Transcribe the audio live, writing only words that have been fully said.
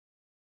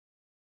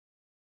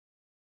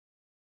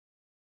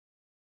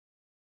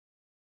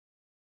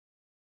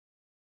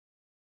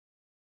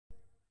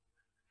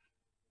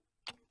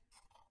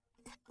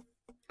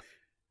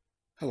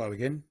Hello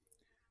again,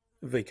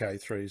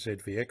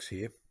 VK3ZVX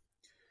here.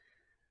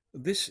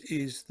 This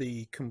is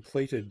the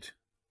completed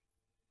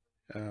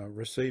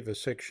receiver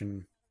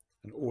section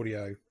and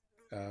audio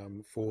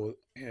for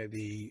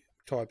the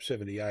Type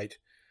 78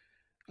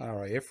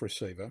 RAF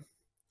receiver.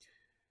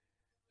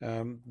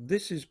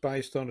 This is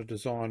based on a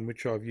design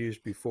which I've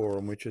used before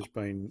and which has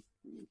been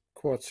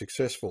quite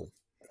successful.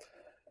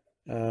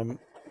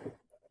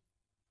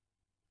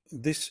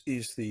 This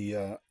is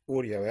the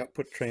audio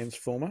output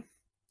transformer,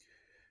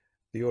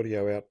 the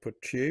audio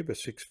output tube, a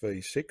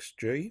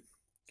 6V6G.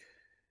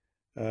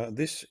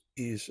 This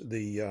is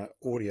the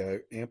audio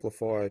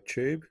amplifier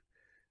tube,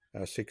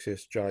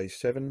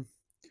 6SJ7,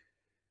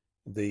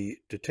 the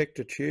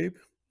detector tube,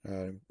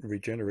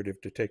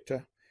 regenerative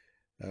detector,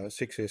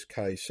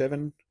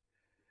 6SK7,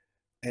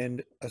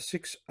 and a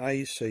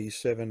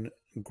 6AC7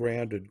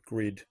 grounded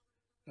grid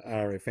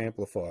RF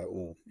amplifier,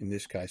 or in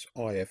this case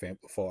IF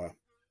amplifier.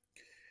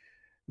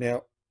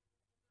 Now,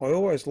 I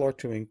always like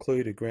to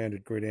include a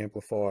grounded grid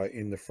amplifier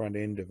in the front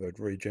end of a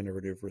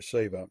regenerative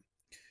receiver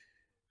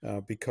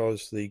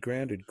because the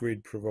grounded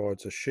grid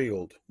provides a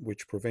shield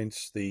which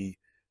prevents the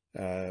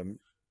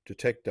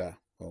detector,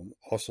 or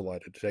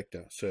oscillator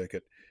detector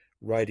circuit,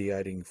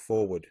 radiating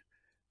forward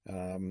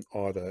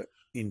either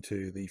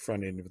into the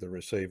front end of the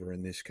receiver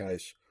in this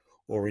case,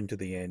 or into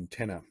the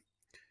antenna,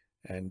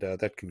 and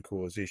that can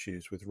cause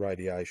issues with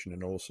radiation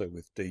and also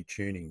with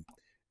detuning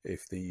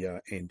if the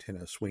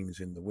antenna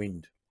swings in the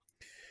wind.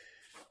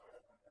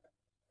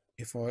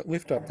 If I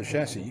lift up the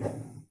chassis,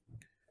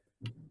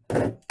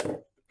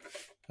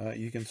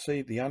 you can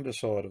see the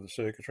underside of the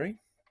circuitry.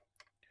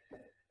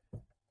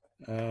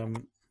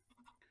 The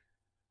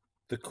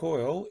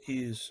coil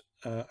is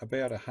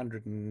about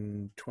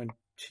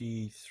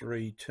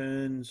 123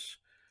 turns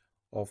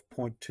of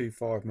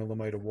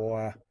 0.25mm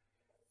wire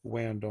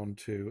wound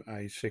onto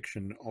a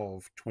section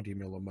of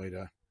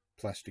 20mm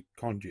plastic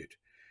conduit.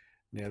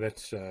 Now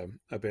that's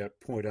about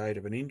 0.8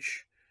 of an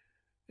inch,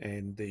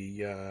 and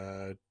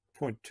the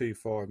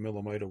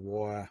 0.25mm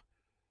wire,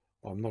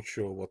 I'm not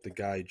sure what the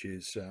gauge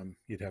is.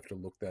 You'd have to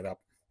look that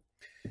up.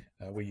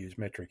 We use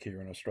metric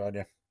here in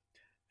Australia,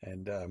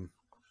 and I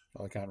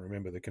can't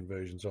remember the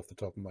conversions off the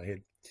top of my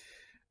head.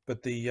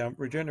 But the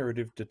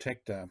regenerative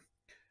detector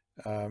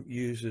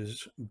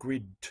uses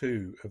grid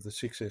 2 of the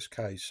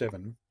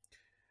 6SK7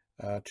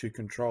 to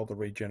control the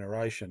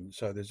regeneration.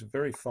 So there's a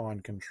very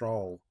fine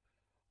control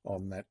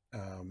on that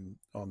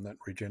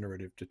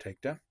regenerative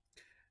detector,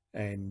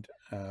 and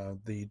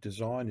the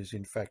design is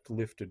in fact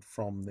lifted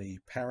from the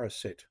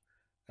Paraset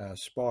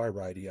spy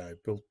radio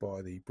built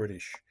by the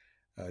British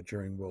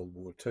during World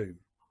War II.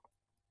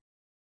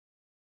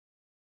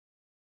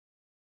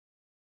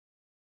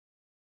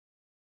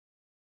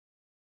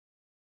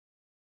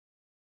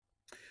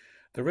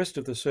 The rest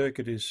of the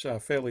circuit is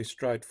fairly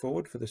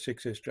straightforward for the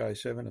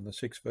 6SJ7 and the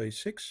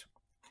 6V6.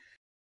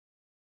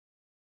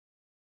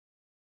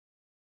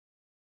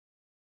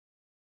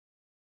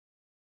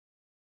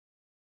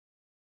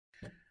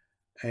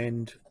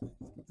 And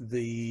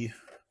the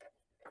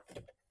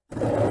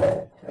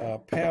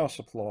power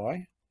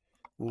supply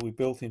will be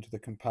built into the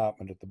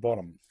compartment at the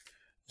bottom.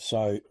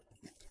 So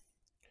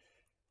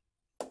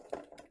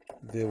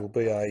there will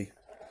be a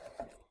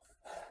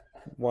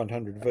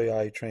 100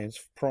 VA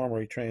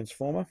primary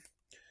transformer,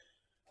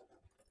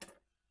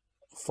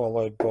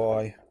 followed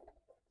by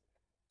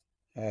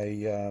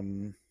a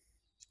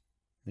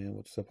now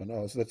what's that one?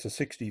 Oh, so that's a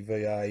 60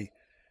 VA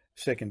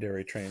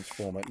secondary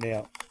transformer.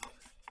 Now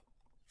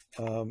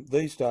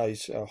these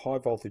days high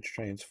voltage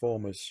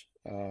transformers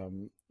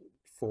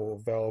for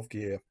valve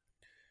gear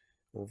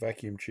or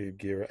vacuum tube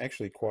gear are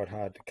actually quite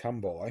hard to come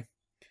by.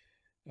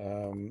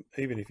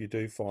 Even if you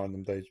do find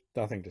them, there's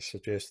nothing to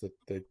suggest that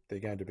they're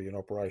going to be in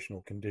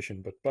operational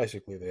condition, but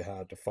basically they're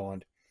hard to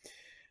find.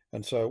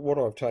 And so what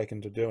I've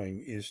taken to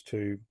doing is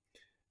to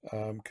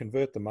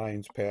convert the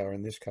mains power,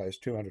 in this case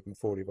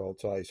 240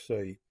 volts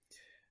AC,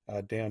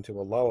 down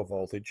to a lower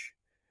voltage,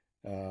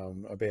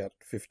 about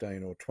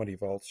 15 or 20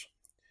 volts,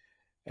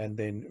 and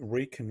then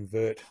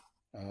reconvert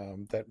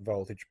that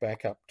voltage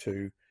back up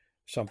to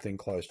something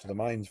close to the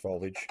mains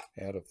voltage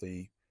out of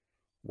the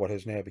what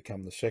has now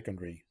become the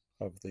secondary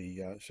of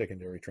the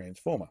secondary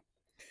transformer.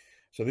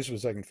 So this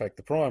was in fact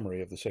the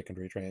primary of the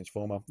secondary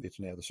transformer. It's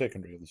now the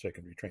secondary of the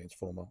secondary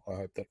transformer. I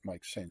hope that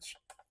makes sense.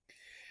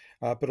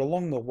 But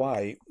along the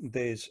way,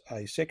 there's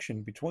a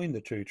section between the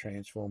two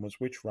transformers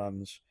which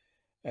runs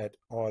at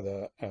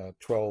either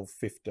 12,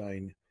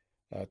 15,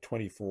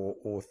 24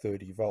 or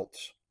 30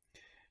 volts.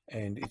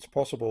 And it's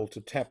possible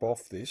to tap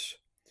off this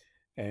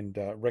and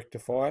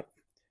rectify it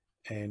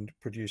and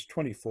produce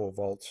 24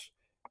 volts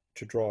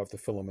to drive the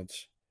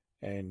filaments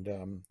and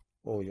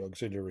all the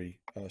auxiliary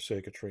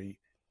circuitry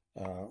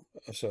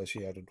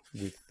associated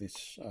with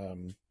this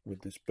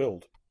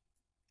build.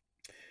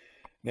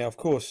 Now, of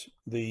course,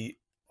 the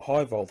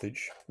high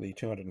voltage, the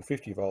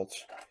 250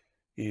 volts,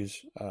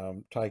 is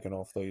taken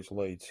off these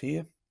leads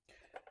here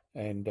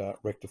and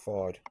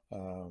rectified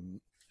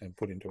and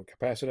put into a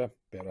capacitor,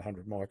 about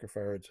 100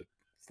 microfarads at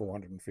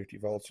 450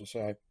 volts or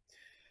so.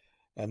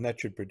 and that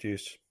should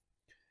produce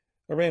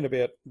around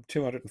about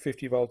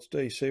 250 volts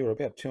DC, or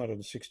about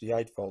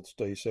 268 volts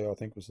DC, I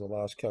think was the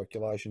last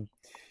calculation.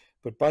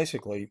 But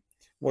basically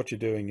what you're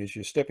doing is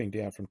you're stepping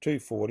down from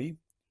 240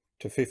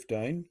 to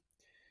 15,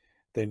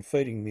 then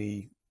feeding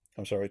the,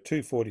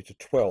 240 to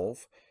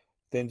 12,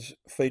 then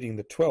feeding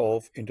the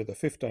 12 into the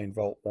 15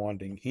 volt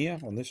winding here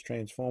on this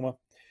transformer,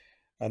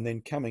 and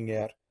then coming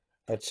out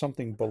at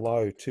something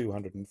below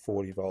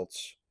 240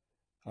 volts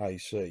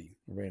AC,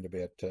 around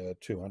about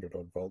 200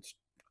 odd volts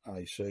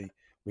AC,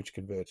 which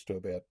converts to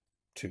about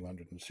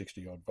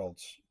 260 odd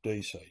volts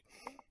DC.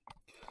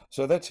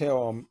 So that's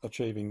how I'm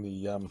achieving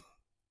the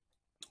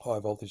high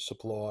voltage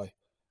supply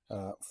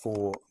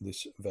for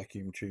this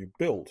vacuum tube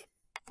build.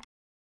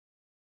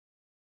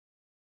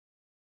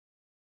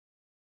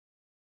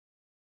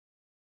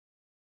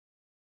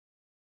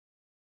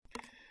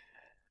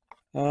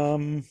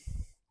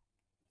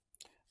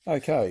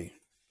 Okay,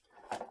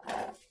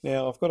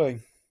 now I've got a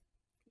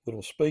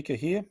little speaker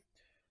here.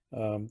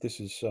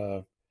 This is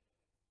a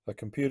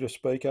computer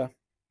speaker,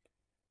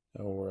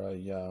 or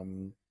a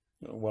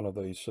one of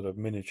these sort of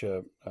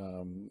miniature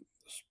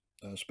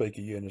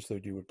speaker units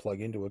that you would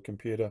plug into a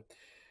computer.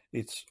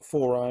 It's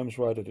 4 ohms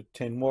rated at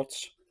 10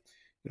 watts.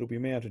 It'll be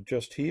mounted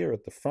just here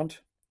at the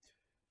front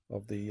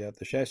of the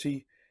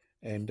chassis,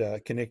 and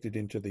connected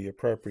into the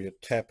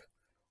appropriate tap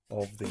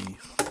of the,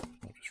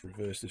 I'll just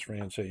reverse this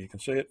round so you can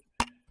see it.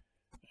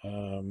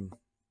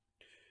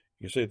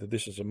 You see that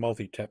this is a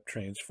multi-tap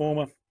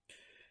transformer,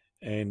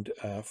 and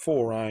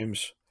 4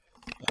 ohms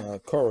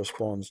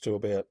corresponds to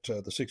about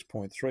the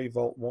 6.3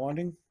 volt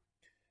winding.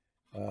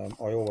 I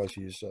always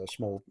use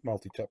small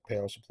multi-tap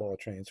power supply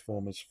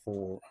transformers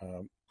for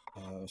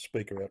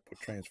speaker output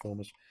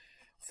transformers.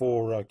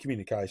 For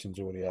communications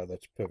audio,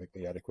 that's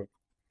perfectly adequate.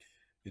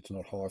 It's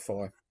not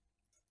hi-fi.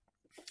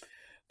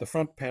 The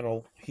front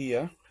panel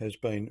here has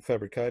been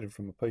fabricated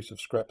from a piece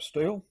of scrap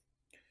steel.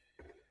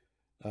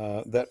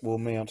 That will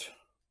mount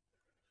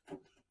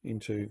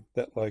into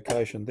that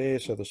location there,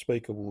 so the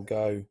speaker will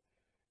go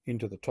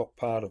into the top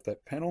part of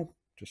that panel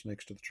just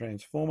next to the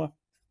transformer,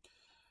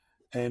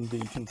 and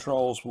the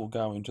controls will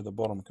go into the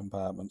bottom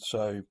compartment.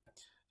 So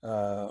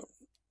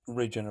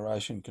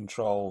regeneration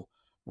control,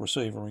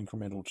 receiver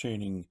incremental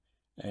tuning,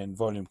 and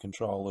volume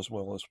control, as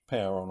well as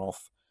power on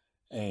off,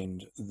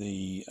 and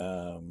the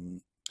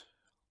on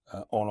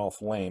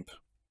off lamp,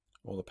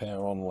 or the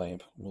power on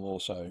lamp, will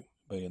also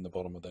be in the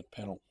bottom of that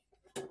panel.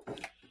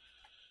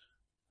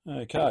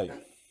 Okay,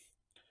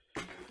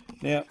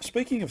 now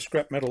speaking of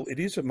scrap metal, it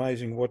is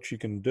amazing what you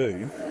can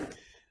do.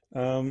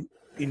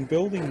 In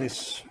building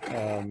this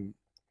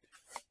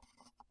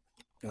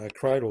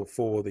cradle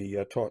for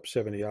the Type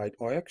 78,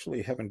 I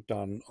actually haven't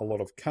done a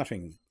lot of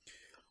cutting.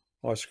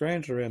 I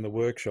scrounged around the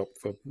workshop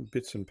for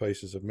bits and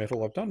pieces of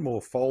metal. I've done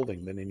more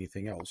folding than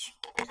anything else.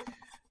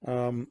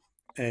 And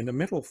a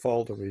metal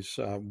folder is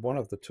one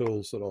of the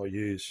tools that I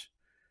use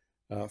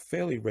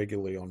fairly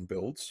regularly on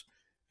builds.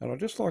 And I'd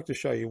just like to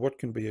show you what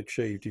can be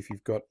achieved if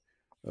you've got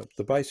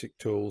the basic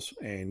tools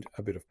and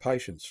a bit of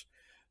patience.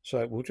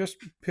 So we'll just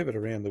pivot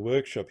around the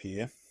workshop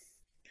here,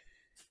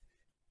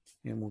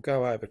 and we'll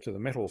go over to the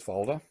metal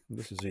folder.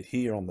 This is it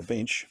here on the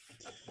bench.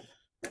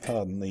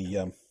 Pardon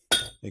the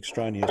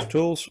extraneous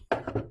tools.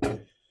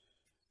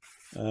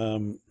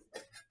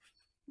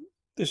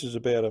 This is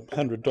about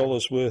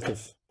 $100 worth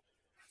of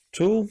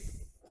tool.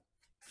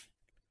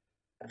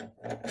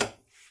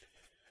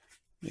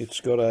 It's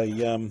got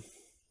a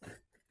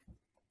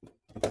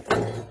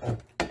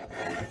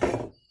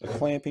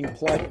clamping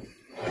plate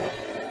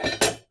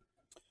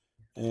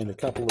and a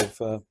couple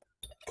of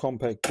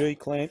compact G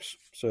clamps,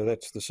 so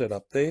that's the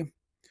setup there.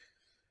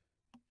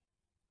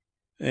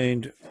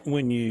 And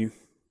when you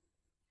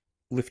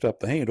lift up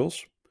the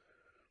handles,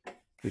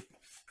 it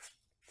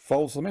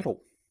folds the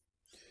metal.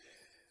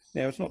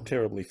 Now, it's not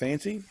terribly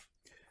fancy,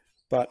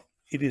 but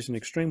it is an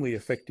extremely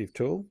effective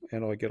tool,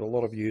 and I get a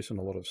lot of use and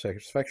a lot of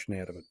satisfaction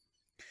out of it.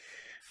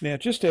 Now,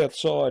 just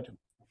outside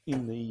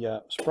in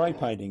the spray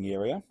painting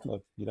area,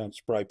 well, you don't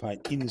spray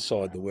paint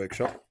inside the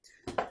workshop,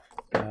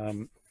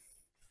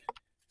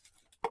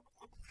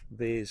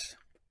 there's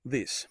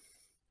this.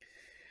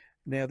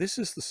 Now, this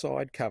is the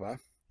side cover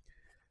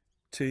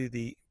to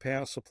the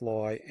power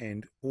supply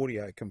and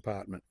audio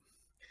compartment.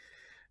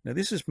 Now,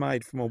 this is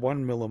made from a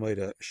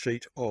 1mm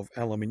sheet of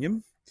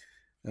aluminium,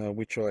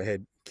 which I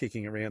had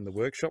kicking around the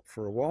workshop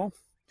for a while.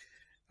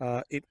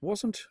 It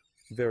wasn't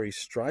very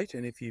straight,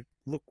 and if you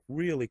look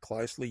really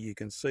closely, you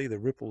can see the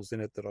ripples in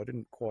it that I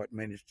didn't quite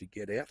manage to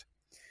get out.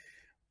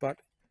 But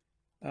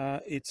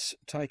it's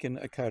taken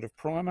a coat of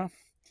primer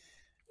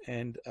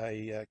and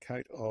a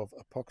coat of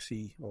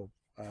epoxy, or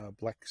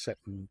black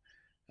satin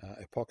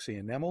epoxy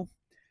enamel,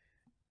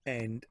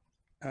 and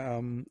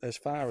as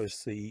far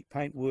as the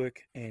paintwork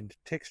and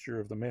texture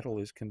of the metal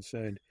is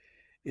concerned,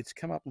 it's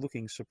come up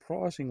looking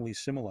surprisingly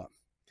similar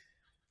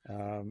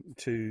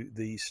to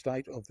the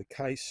state of the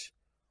case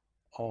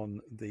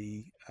on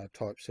the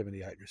Type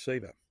 78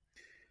 receiver.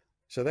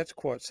 So that's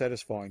quite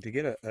satisfying to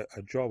get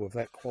a job of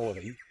that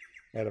quality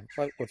out of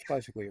what's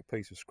basically a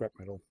piece of scrap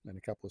metal and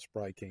a couple of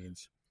spray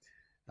cans.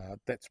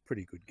 That's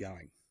pretty good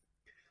going.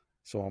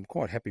 So I'm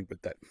quite happy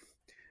with that.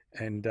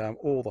 And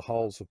all the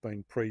holes have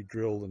been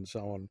pre-drilled and so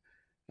on.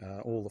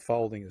 All the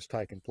folding has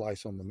taken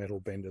place on the metal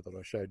bender that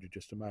I showed you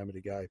just a moment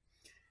ago.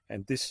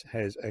 And this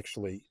has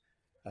actually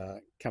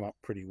come up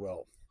pretty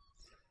well.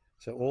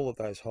 So all of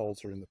those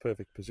holes are in the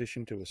perfect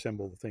position to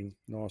assemble the thing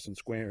nice and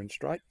square and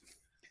straight.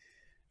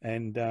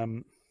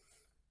 And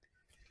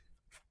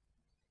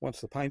once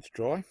the paint's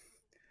dry,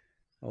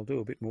 I'll do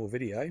a bit more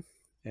video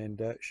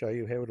and show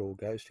you how it all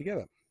goes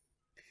together.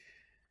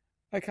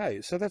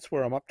 Okay, so that's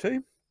where I'm up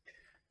to.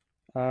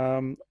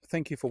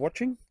 Thank you for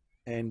watching,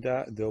 and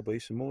there'll be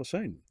some more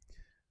soon.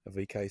 A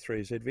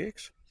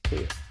VK3ZVX.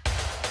 See ya.